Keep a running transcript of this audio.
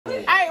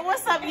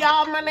up,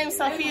 y'all? My name's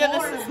Sophia.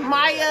 This is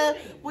Maya.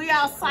 We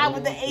outside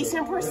with the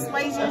Asian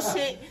persuasion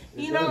shit.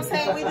 You know what I'm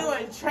saying? We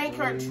doing drink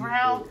or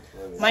drown.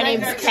 My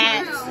name's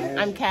Kat.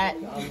 I'm Kat.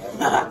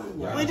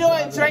 We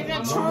doing drink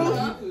or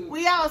truth.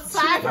 We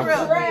outside for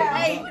real.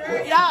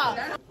 Hey, y'all,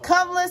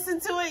 come listen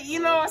to it. You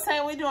know what I'm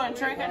saying? We doing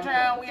drink or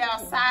drown. We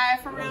outside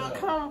for real.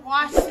 Come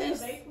watch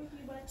this.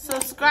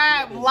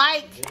 Subscribe,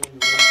 like,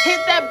 hit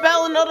that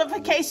bell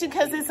notification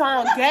because it's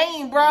on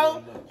game,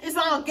 bro. It's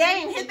on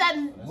game. Hit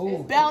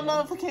that bell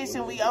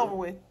notification. We over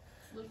with.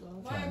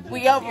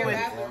 We over with.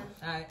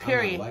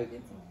 Period. All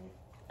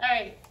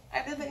right.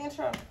 I did the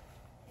intro.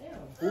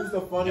 Who's the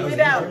funniest?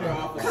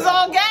 Because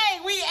on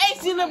game, we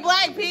Asian and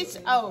black,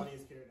 bitch. Oh.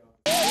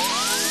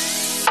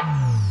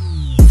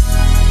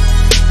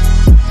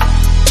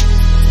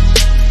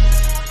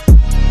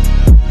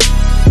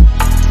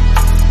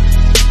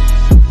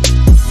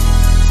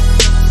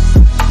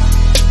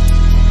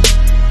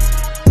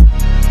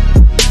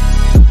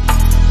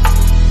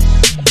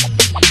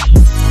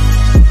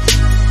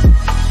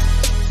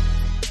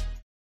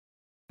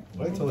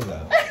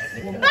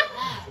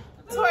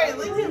 Tori,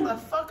 leave him the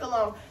fuck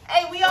alone.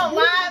 Hey, we on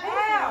live?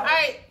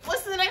 Alright,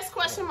 what's the next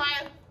question,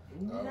 Maya?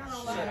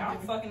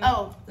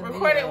 Oh,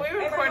 recorded. We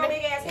recorded.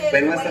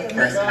 When was the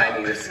first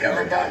time you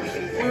discovered dog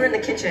eating? We were in the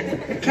kitchen.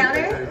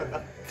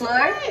 Counter?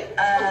 Floor? Did you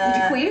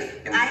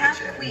queef? I have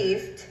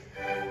queefed.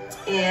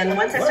 And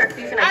once I start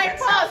queefing, I get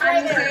pause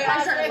right there.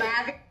 I start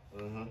laughing.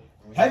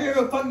 Have you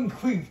ever fucking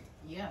queefed?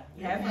 Yeah.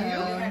 Have you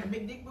had a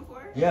big dick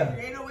before? Yeah.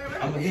 You ain't no way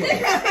around. I'm a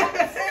dick.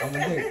 I'm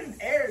a dick.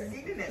 Eric,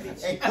 dick in that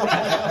bitch.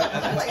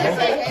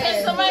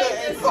 Can somebody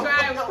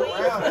describe queef?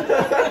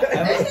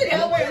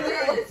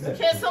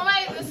 Can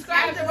somebody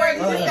describe the word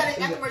queef?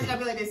 Afterwards, you gotta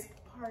be like this.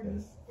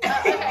 Pardon.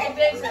 Okay,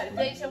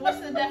 Deja, what's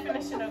the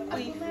definition of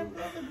queef?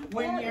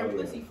 When your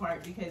pussy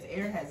fart because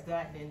air has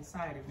gotten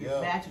inside of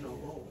your vaginal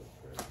hole.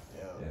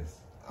 Yes.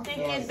 Dick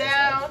it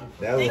down.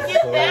 Dick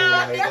it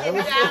down. Dick it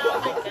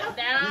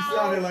down. You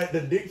sounded like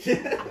the dick shit.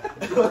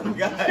 Oh,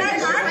 God.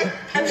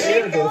 I'm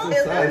sure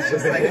it's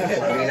just like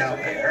coming out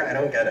there. I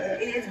don't get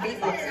it. It is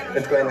beatboxing.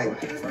 It's going like.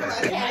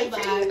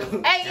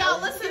 Hey, y'all,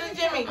 listen to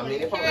Jimmy.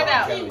 Hear it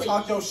out.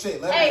 Talk your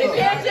shit. Let Hey, him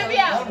hear cook. Jimmy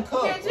out. Let him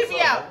cook. Hear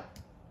Jimmy out.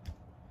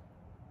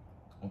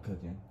 I'm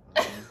cooking.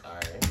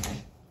 Alright.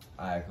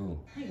 Alright, cool.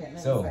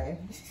 So,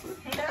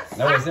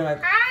 no, it's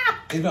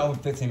been over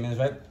 15 minutes,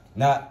 right?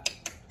 Not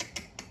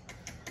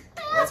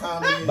What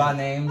time is it? by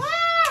names.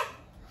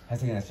 Has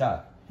taken a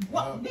shot.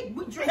 What? Nick,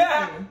 we drink.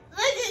 Nigga,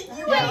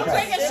 you ain't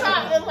take a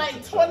shot in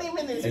like 20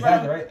 minutes,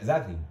 Exactly, bro. right?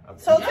 Exactly.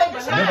 So take a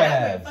Never shot.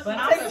 have. But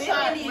I'm Take a shot.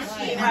 right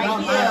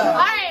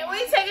Alright, we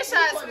take a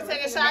shot. We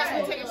take a shot.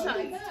 We take a shot.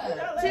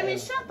 Jimmy,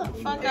 shut the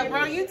fuck up,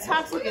 bro. You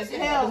toxic as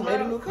hell,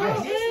 bro.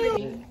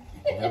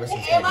 And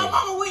my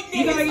mama with niggas.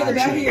 You gotta get the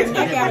back of your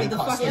neck out of the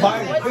fucking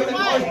Which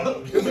one?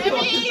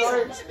 Jimmy,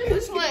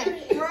 which one?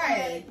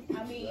 Right.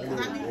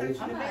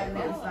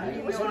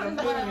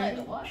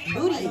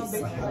 Booties.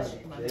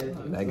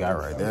 That guy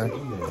right there. No,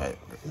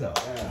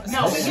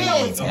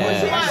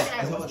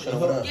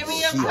 give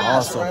me your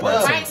cup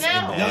right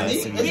now. Give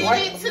it to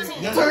me.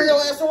 Turn your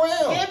ass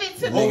around. Give it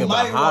to me. Nigga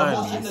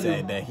behind me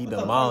said that he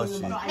demolished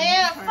it.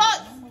 Man,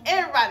 fuck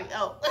everybody.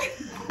 Oh.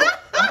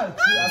 I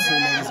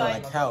seen niggas on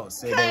the couch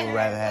say they would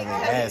rather have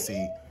their ass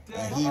eat.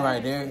 And he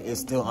right there is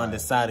still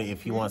undecided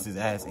if he wants his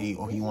ass eat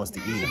or he wants to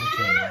eat it.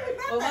 I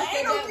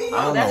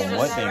don't know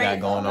what they got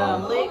going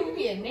on.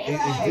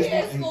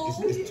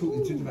 It's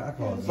two different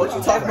alcohols. What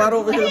you talking about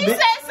over here, He bitch?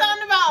 said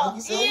something about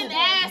eating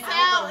ass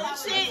out and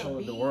shit.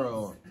 Told the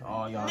world,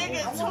 all y'all Nigga,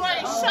 niggas.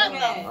 Tori, shut the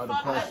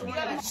fuck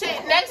up.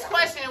 Shit, next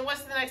question.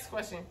 What's the next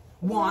question?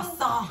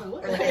 Wasa.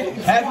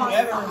 Have you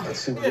ever?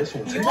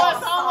 You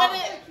want some with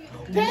it?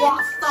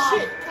 Wasa.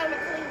 Shit, kind of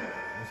clean.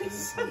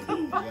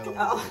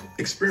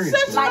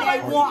 Experience.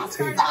 Like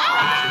wasa.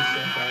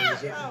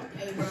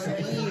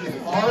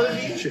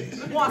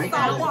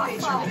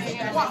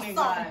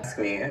 Ask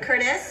me.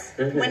 Curtis,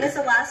 when is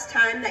the last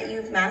time that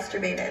you've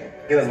masturbated?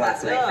 It was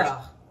last night.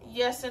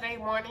 Yesterday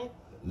morning.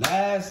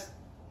 Last.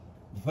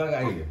 Before I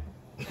got here.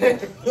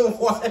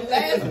 What?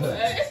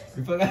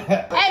 Before I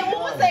got Hey, what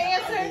was the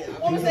answer?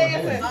 What was the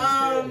answer?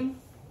 I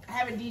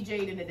haven't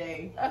DJ'd in a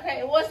day.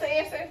 Okay, what's the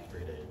answer? 3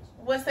 days.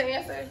 What's the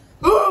answer?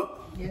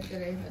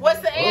 Yesterday. What's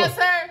the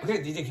answer? Okay,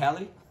 DJ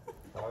Khaled.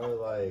 Probably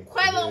like.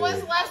 Quayla, when's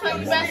the last time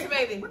you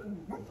masturbated?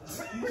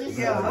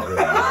 Yeah.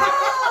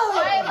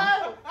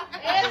 Quayla,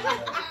 answer.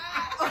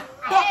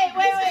 Hey,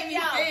 wait,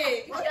 y'all.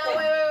 Yo,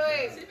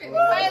 wait.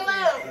 Quayla,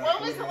 when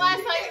was the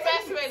last time you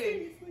masturbated?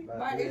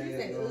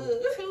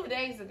 2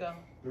 days ago.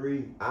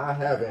 3. I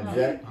haven't My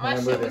shit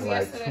jackhammered was in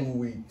like yesterday. 2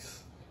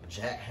 weeks.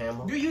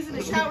 Jackhammer? You using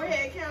the shower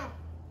head count?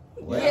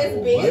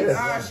 Yes,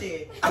 Ah,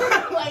 shit.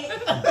 Like,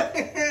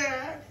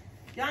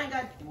 Y'all ain't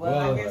got.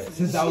 Well,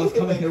 since I was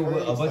coming here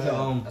with a bunch of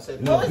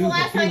What was the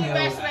last time you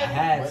females, I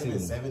had to.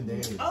 7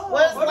 days. What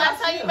was the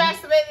last time you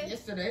masturbated?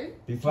 Yesterday.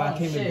 Before I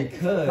came in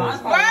because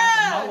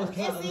Bruh,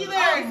 it's either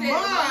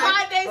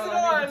 5 days ago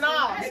or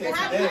not.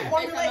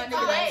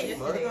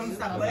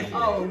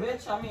 Oh,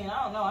 bitch, I mean, I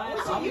don't know.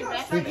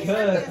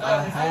 because I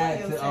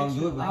had to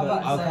do it because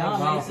I was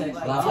coming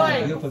around a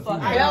lot of beautiful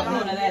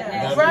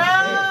females. Bro!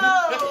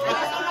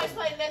 Let's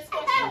play next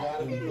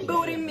question.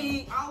 Booty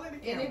meat.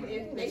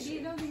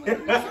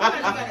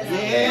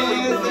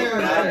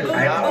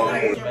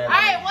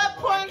 Alright, what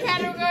porn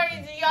category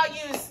do y'all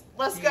use?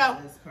 Let's go.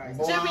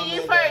 Jimmy,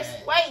 you first.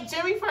 Wait,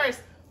 Jimmy first.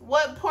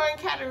 What porn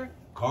category?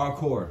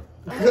 Hardcore.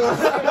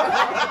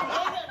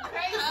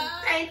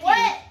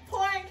 What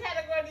porn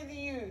category do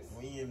you use?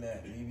 We in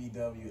that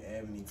BBW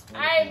Ebony.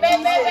 Alright,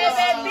 BBW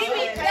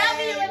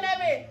and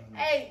Ebony.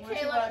 Hey,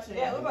 Caleb.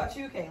 Yeah, what about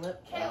you, Caleb?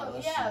 Caleb,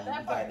 yeah,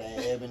 that part.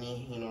 That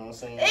Ebony, you know what I'm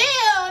saying? Ew,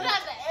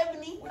 not the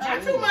Ebony.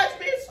 Not too much,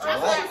 bitch. I'm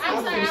sorry,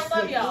 I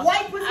love y'all.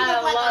 White pussy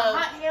look like a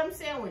hot ham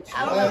sandwich. I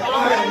love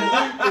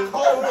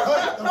y'all.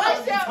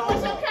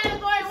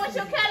 What's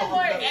your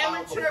category?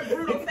 Amateur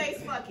brutal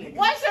face fucking.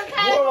 What's your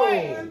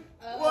category?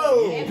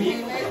 Whoa. Hey, wait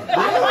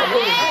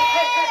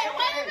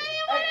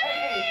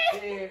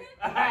a minute.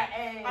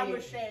 I'm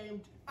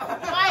ashamed.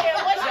 Maya,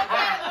 what's your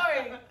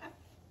category?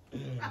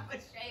 I'm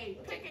ashamed.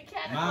 Pick a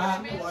category, Mine.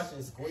 I'm bitch.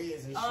 watching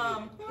Squeeze and shit.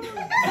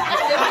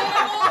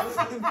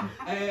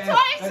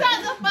 Tori, shut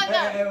the fuck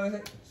up.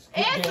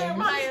 Answer,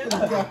 Maya.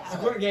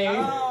 Squirt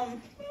game.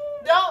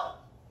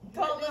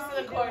 Don't listen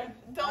to Corey.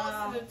 Don't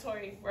listen to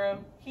Tori, bro.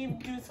 He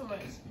do too much.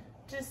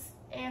 Just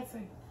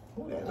answer.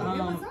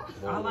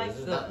 I like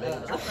the.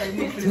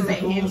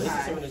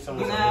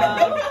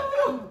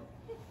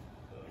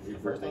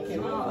 First thing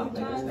came No, out. I'm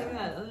trying to think of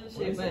that other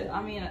shit, but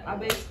I mean, I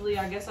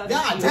guess I God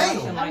just be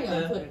damn. watching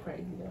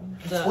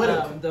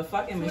like the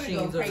fucking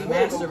machines or the Twitter go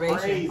masturbation.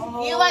 crazy.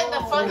 You like the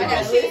fucking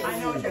machine?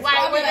 Why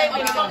would they be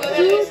fucking that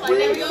bitch like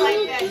they be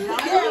like that?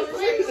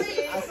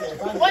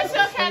 What's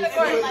your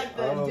category? I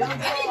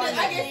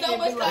get so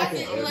much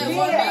content in like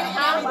 1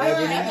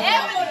 minute. Hey,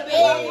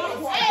 wait.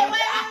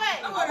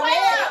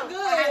 Wait up.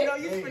 I know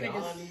you for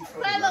niggas.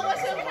 Quayla,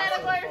 what's your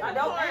category? I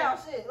don't know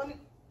shit.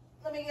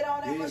 Let me get on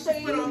that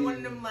machine. Put on one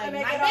of them like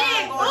Big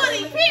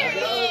booty,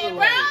 period,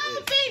 bro.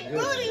 Big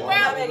booty, bro.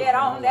 Let me get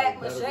on that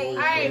machine.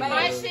 Alright,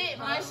 my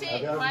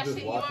shit. You want me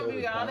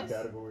to be honest?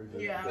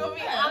 yeah. You want me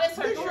to be honest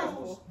or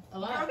truthful?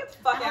 Girl, get the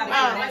fuck out of here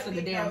and answer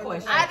the damn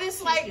question. I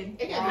just like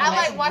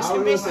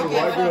watching bitches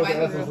get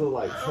fucked.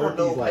 Like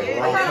turkeys, like I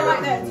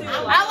like that too. I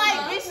like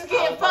bitches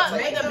getting fucked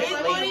with a big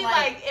booty.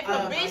 Like if a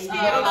bitch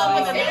getting fucked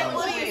with a big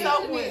booty, it's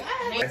over with.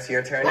 It's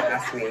your turn to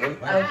ask me.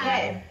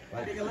 Okay.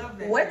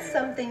 What's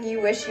something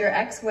you wish your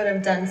ex would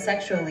have done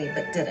sexually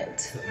but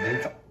didn't?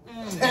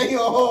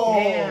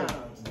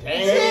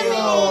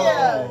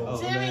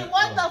 Jimmy,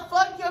 what the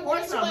fuck? Your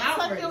bitch went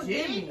suck your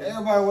dick?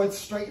 Everybody went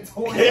straight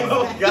to it.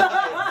 What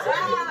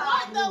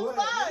the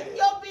fuck?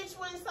 Your bitch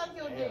went suck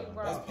your dick,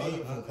 bro.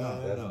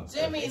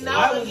 Jimmy,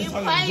 no, you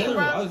playing,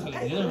 bro.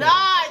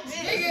 Nah,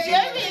 Jimmy,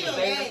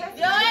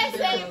 your ex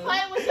ain't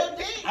playing with your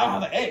dick. I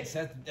don't have an ex.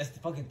 That's the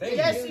fucking thing.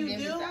 Yes, you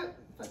do.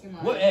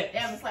 What ex?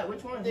 Damn, it's like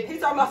which one? He's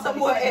talking about some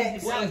more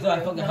ex. What ex do I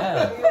fucking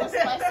have?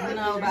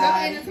 Don't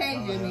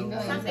entertain Jimmy.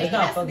 It's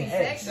not a fucking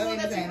ex.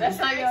 That's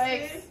not your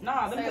ex.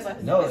 Nah, them niggas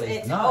like No,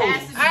 it's not.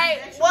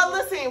 Alright, well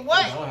listen,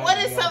 what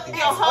is something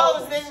your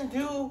hoes didn't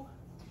do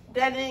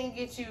that didn't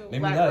get you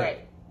Maybe like not. right?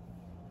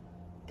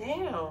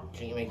 Damn.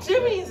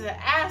 Jimmy's an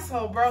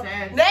asshole, bro.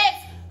 Sad.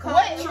 Next,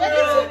 what is True.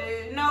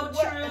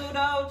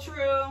 no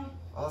true.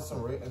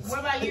 Awesome, Rick. What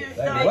about you?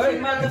 Like what? You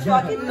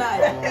motherfucking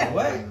nut.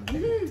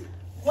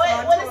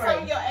 What? what is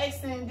something your ex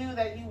didn't do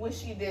that you wish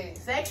she did?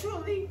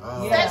 Sexually?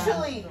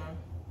 Sexually.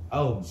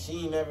 Oh,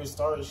 She never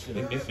started shit.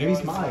 maybe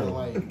smile.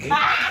 Like,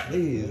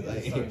 Please,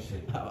 like.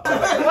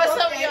 What's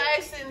something your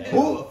ex didn't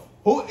do?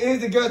 Who is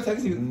the girl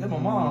texting you? That's my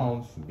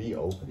mom's. Be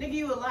open. Nigga,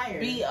 you a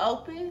liar. Be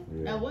open?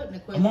 That wasn't the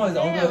I'm question. always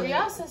the Damn, only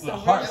y'all said some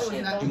heart real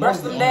shit. shit. Brush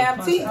them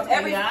damn teeth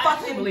every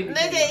fucking.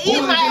 Nigga,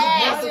 eat my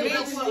ass,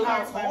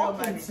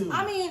 bitch.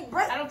 I mean,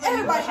 don't think everybody's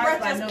you breath hurt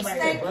by just nobody.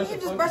 stink. You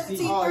just brush your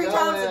teeth 3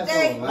 times a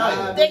day.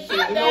 They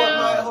keep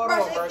down.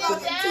 Brush your Down,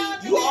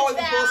 teeth. you always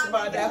down. supposed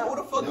about that. Who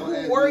the fuck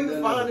you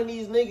worried finding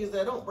these niggas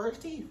that don't brush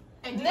teeth?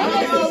 Niggas, these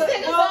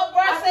niggas don't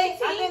brush their I teeth,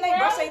 think they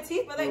brush their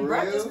teeth, but they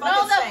breath just No,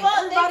 fucking the stink. fuck,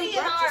 Everybody they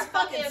get breath our just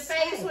fucking fucking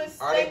face stink. with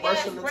Are they stink ass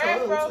brushing the breath,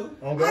 tongue bro. too?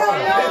 Oh, Hell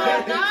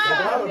God. no.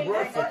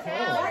 brush the That's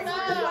what the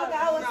fuck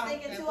I was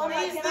thinking too. I'm like,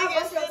 These can I niggas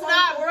brush your do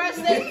not tongue? brush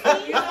their teeth,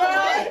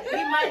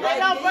 bro. They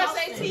don't brush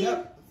their teeth.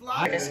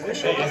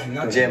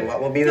 Jim, what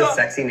will be the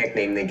sexy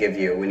nickname they give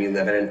you when you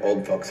live in an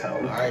old folks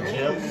home? Alright,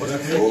 Jim. What's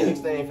the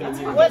next thing for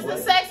the What's the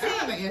sexy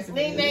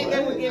nickname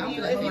they would give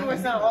you if you were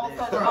some old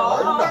fucker?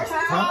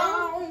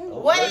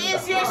 What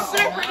is your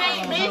stripper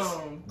name,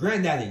 bitch?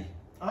 Granddaddy.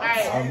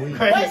 Alright.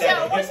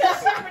 What's your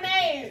stripper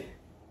name?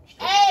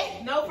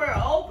 Hey, No, for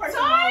an old person.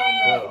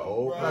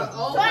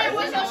 sorry,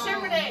 what's your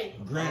stripper name?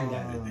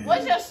 Granddaddy.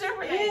 What's your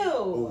stripper name?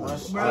 Ew.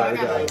 Bro, I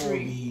got like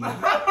 3.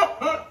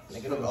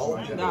 Nigga, them old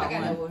bitches.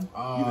 got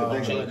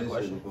one. Change the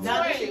question.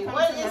 Sorry,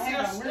 what is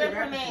your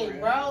stripper name,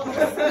 bro?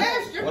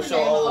 What's your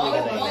old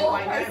nigga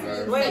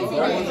name? Wait. He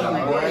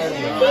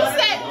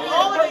said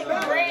Golden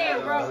Grand,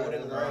 bro.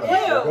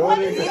 What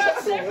is your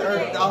stripper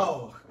name?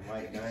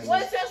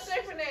 What's your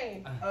stripper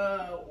name?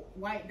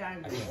 White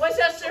diamond. What's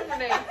your stripper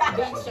name?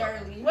 Big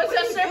Shirley. What's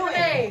your stripper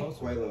name?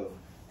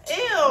 Ew.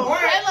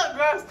 Hey, look,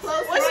 girls,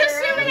 close. What's your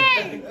stripper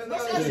name?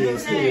 What's your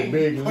stripper name?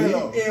 Big league. What's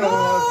your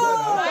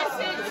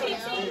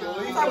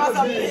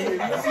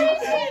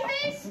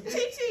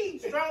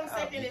Chi-Chi? Strong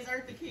second is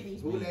Eartha Kitty.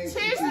 Cheers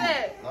to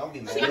that.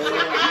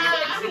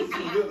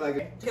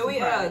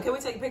 Can we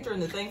take a picture in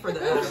the thing for the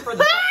thumbnail?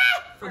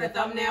 For the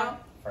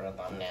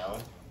thumbnail.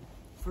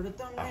 For the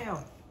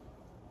thumbnail.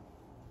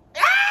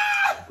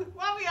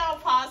 Why we all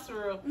pause for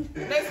real?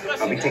 Next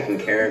question. I'll be taking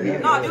care of you.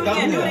 No, do it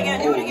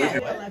again. Do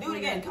it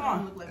again. Come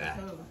on.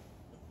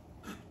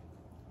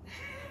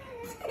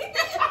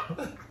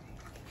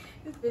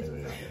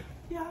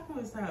 Yeah, I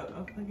can stop.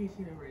 I'll get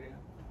you right now.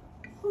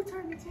 Who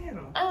turned the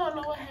channel? I don't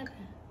know what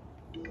happened.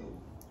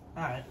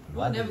 Alright.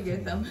 We'll never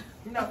get them.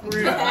 No, for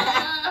real.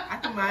 I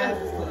can my eyes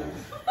is closed.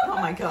 Oh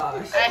my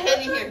gosh. I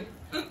hate it here.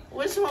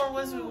 Which one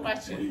was we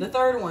watching? The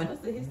third one.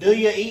 Do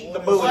you eat the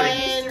booty?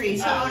 1, 2, 3. Go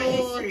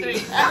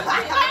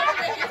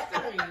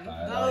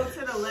to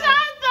the left.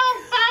 Shut the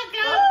fuck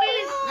up,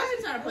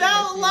 bitch. No,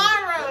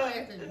 Laura.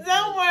 No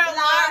more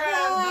Laura.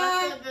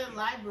 Go to the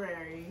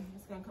library.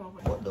 It's gonna come up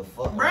with What the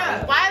fuck?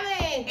 bruh. Why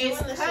they ain't It's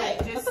doing the cut. shit?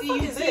 Just What the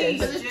fuck is CUT. this?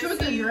 It's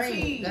truth and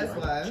green. That's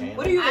why.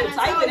 What are you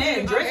typing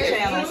in? Drink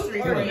channel.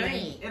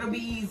 Green. It'll be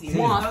easy.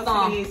 Want Go to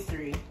some. the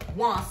history.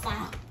 Want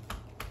some.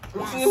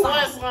 You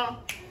want some?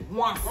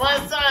 Want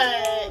Want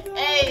some?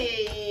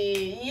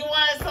 Hey, you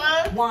want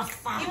some? Want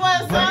some. You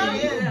want some?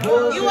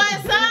 You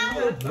want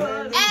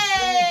some?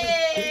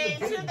 Hey,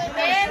 to the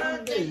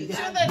bed, to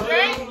the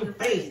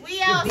drink. We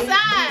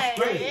outside.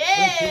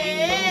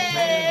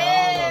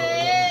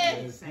 Yeah.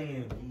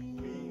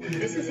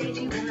 This is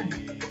AG1.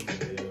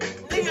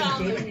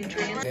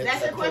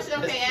 That's the question.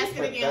 Okay, ask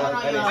it again. Hold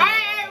on, All y'all.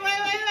 right,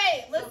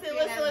 wait.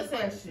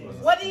 Listen.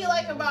 What do you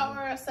like about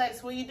oral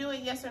sex? Will you do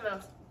it, yes or no?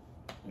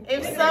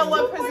 If so,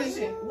 what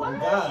position?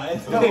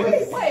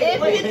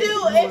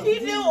 If you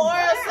do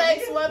oral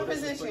sex, what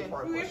position?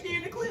 We're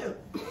in the clip.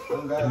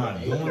 Am I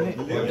doing it?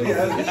 You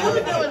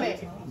doing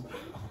it?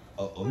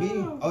 Oh, me?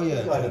 Oh,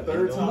 yeah. Like the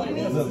third time. I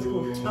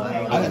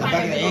got the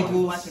back of the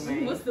ankles.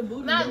 What's the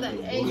booty? Not the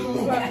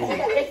ankles.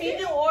 If you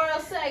do oral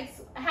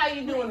sex, how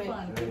you doing it?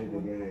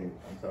 I'm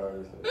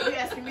sorry. You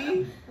asking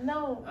me?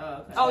 No.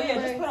 Oh yeah,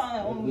 just put on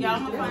that one. Yeah,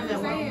 I'm gonna find that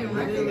one.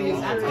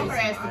 I told her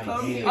ask the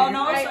code. Oh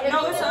no,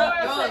 it's up.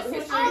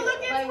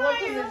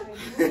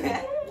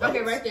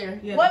 Okay, right there.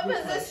 Yeah, What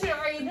position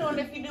are you doing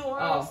if you do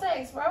oral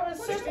sex, bro?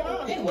 It's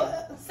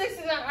 69.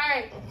 69. All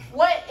right.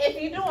 What if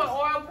you doing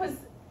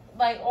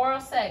oral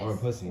sex? Or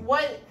pussy.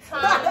 What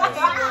time do you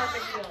want to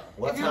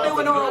do? If you're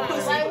doing oral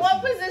pussy. Like,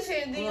 what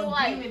position do you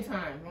like? Demon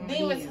time.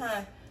 Demon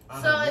time.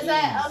 So is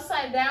that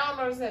upside down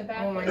or is it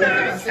backwards?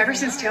 Ever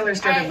since Taylor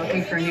started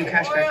looking for a new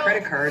cashback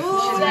credit card,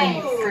 she's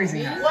been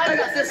freezing up. What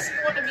position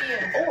you want to be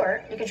in?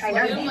 Or you can try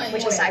numbing,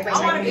 which is side by I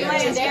want to be side.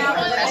 laying down.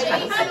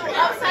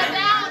 Upside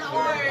down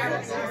or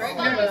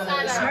side by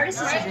side? Smartest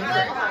decision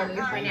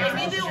ever.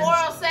 If you do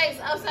oral sex,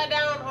 upside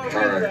down or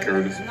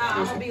reverse? Nah,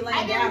 I'm gonna be laying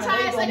Have you down. ever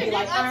tried and they sucking gonna be dick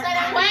like, upside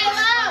down? Wait,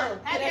 low.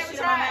 Have you ever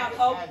tried?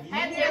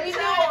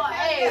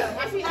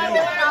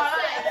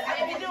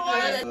 If you do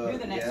oral sex, Do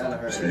the next one.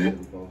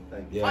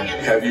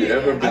 Have you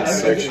ever been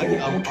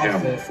sexual on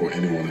camera for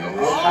anyone else?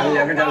 I've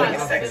never done like a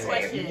Good sex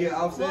question. tape.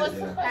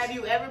 Have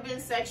you ever been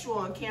sexual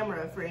on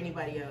camera for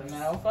anybody else?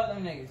 No, fuck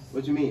them niggas.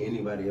 What you mean,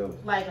 anybody else?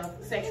 Like a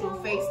sexual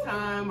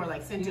FaceTime or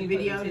like sent a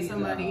video to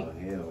somebody? Oh,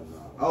 hell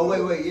no. Oh,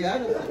 wait, yeah, I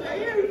know.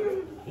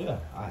 Yeah,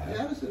 I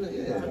have.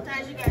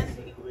 Sometimes you gotta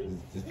see.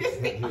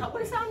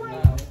 What it sound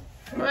like?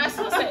 Am I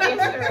supposed to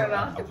answer or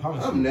not? I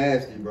promise you. I'm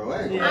nasty, bro. I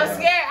ain't gonna I'm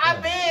scared.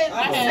 I've been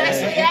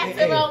sexually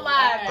active on I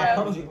live, bro.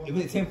 promise you. It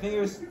was 10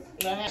 fingers.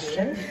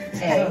 Sam,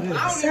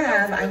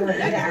 I want you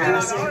to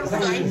ask what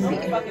you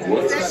think.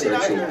 What's a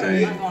sexual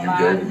thing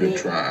you've ever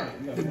tried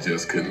but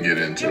just couldn't get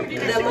into?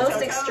 The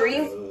most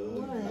extreme?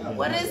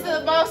 What is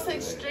the most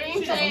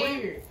extreme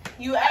thing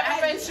you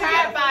ever been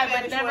tried by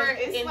but never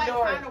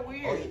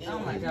endured? Oh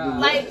my god.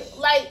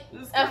 Like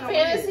a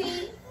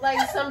fantasy,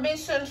 like some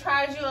bitch done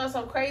tried you on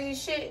some crazy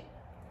shit,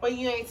 but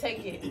you ain't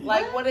take it.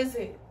 Like, what is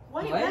it?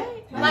 Wait.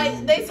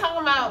 Like, they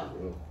talking about,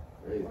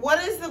 what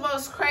is the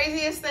most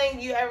craziest thing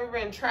you ever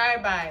been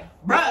tried by?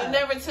 Bruh. You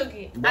never took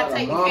it. I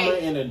take the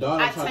cake. And the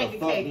daughter I trying take to the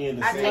fuck cake. me in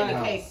the I same take the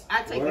house. cake.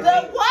 I take the Word. The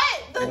cake. what?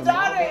 The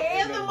daughter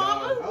and the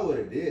mama? I would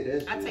have did that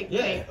shit. I take the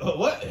cake.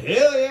 What?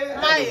 Hell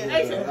yeah. Maya.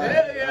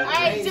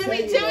 Hey, Jimmy.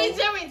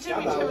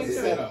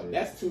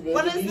 That's too good.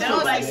 What is the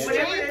most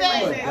extreme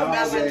thing a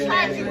bitch done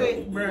tried you with,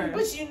 Bruh.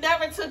 but you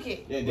never took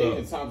it? Yeah,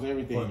 David tops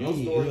everything. Your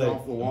story's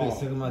off the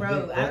wall.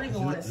 Bro, I don't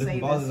even want to say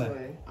this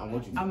way. I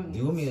want you. Do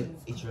you want me to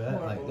eat your ass?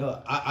 Like,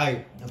 no,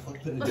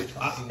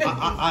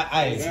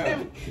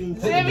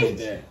 Jimmy, Jimmy,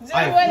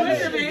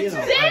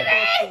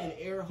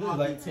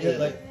 Jimmy,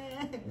 like,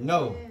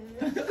 No.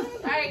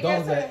 Alright,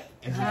 Don't guess let.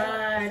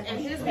 And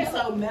his be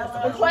so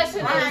mellow. the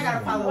question is, I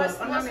gotta follow what's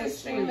up. the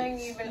streaming thing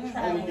you've been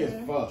trying to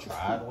do?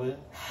 Tried with?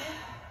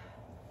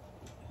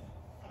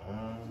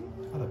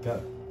 I look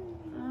up.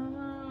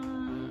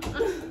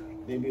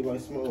 They be like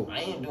smoke. I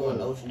ain't doing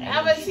no shit.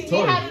 I'm gonna teach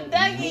you how to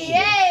Dougie,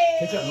 yay!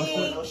 Ketchup,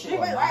 mustard.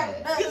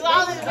 Cause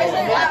all these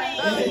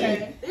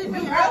bitches These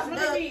girls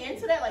really be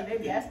into that, like they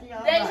be asking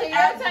y'all. Deja,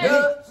 your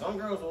turn. Some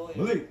girls will.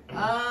 Malik.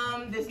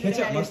 This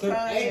Ketchup, nigga mustard.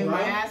 in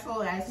my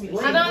asshole asked me.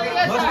 Adana, your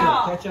turn.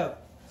 Mustard, ketchup.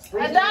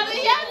 Adana,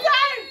 your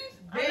turn.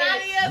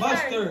 Adana, your turn.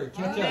 Mustard,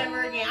 ketchup.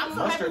 Never again. I'm so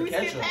happy we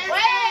skipped past Wait,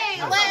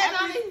 that. let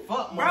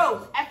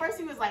Bro, at first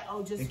he was like,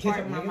 "Oh, just And fart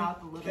ketchup, in my nigga. mouth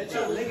a little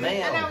bit."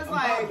 Man. And I was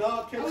like,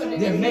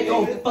 Yeah, make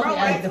your "Bro, fucking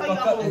I ass the tell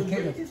fuck you, up I and will kick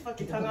rip him. his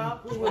fucking tongue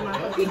off with my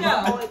fucking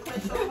tongue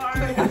clenched so hard."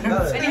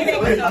 And he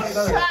Shut was like, the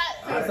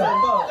fuck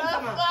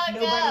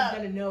 "Nobody's up.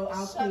 gonna know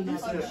I'll clean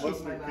up and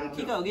shit my mouth."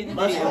 Kiko, get in the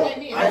Mustard.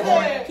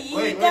 video.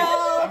 Wait.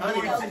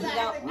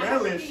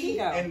 Relish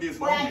in this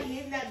moment.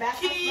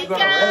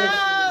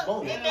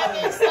 Kiko, it made me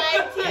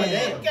excited.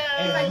 Kiko.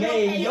 And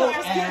made your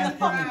ass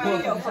fucking pull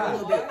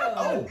from the top.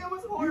 Oh, it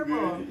was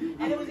horrible,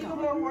 and it was even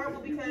more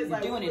horrible because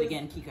like Doing it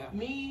again, Kiko.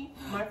 me,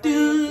 my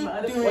friend, my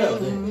other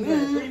friend, we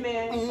were 3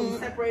 men, so we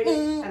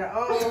separated, had our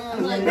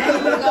own.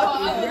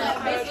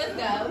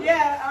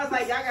 Yeah, I was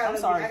like, y'all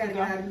gotta, I gotta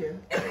go out of here.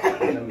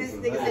 This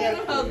nigga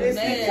said, this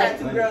nigga tried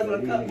 2 girls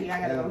with a cup me, I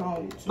gotta go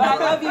home. But I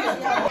love you.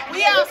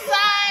 We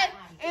outside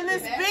in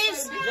this beach.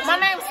 My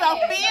name's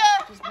Sophia,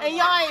 and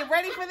y'all ain't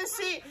ready for this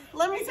shit.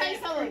 Let me tell you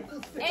something.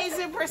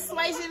 Asian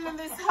persuasion in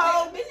this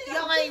hoe.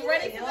 Y'all ain't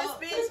ready for this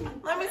bitch.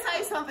 Let me tell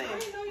you something.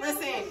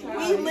 Listen,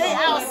 we lit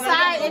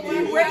outside. If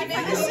you ready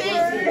for this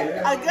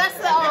shit,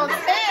 Augusta on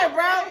 10,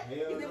 bro.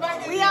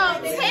 We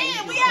on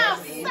 10. We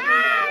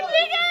outside,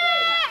 nigga.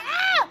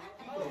 Ah!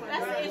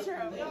 That's the intro.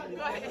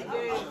 Go ahead.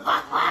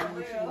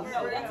 So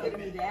that's gonna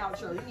be the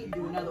outro. You need to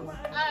do another one.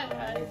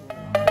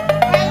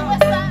 Hey,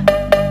 what's up?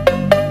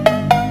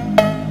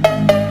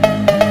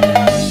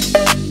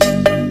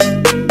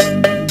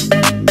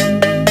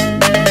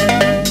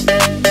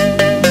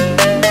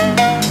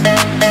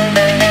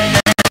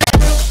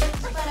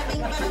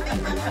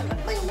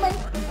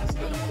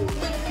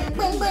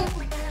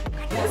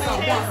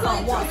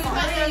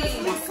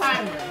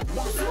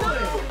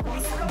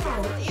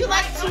 You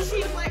like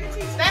Chichi?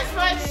 That's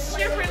my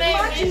stripper name.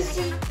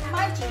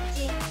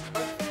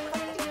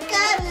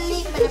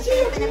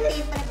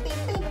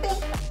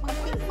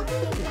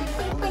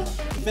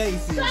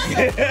 Faces. I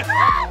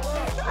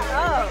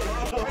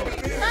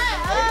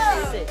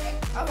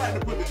like to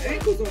put the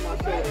ankles on my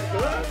shoulders.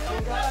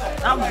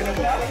 I'm gonna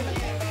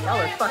y'all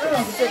are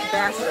fucking sick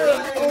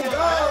bastards. Oh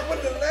God, put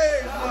the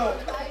legs up.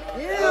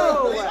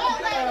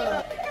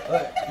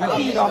 I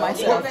peed on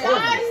myself.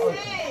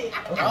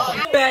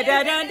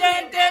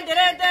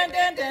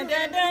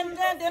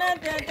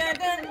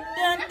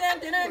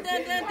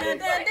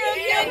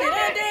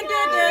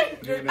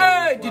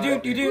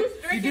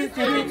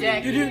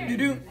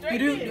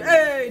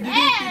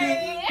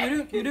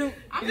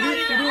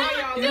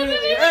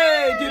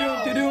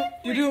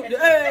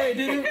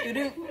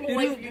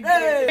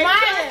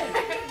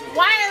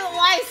 Why are the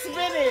lights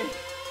spinning?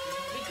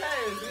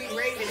 Because we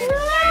rated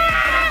it.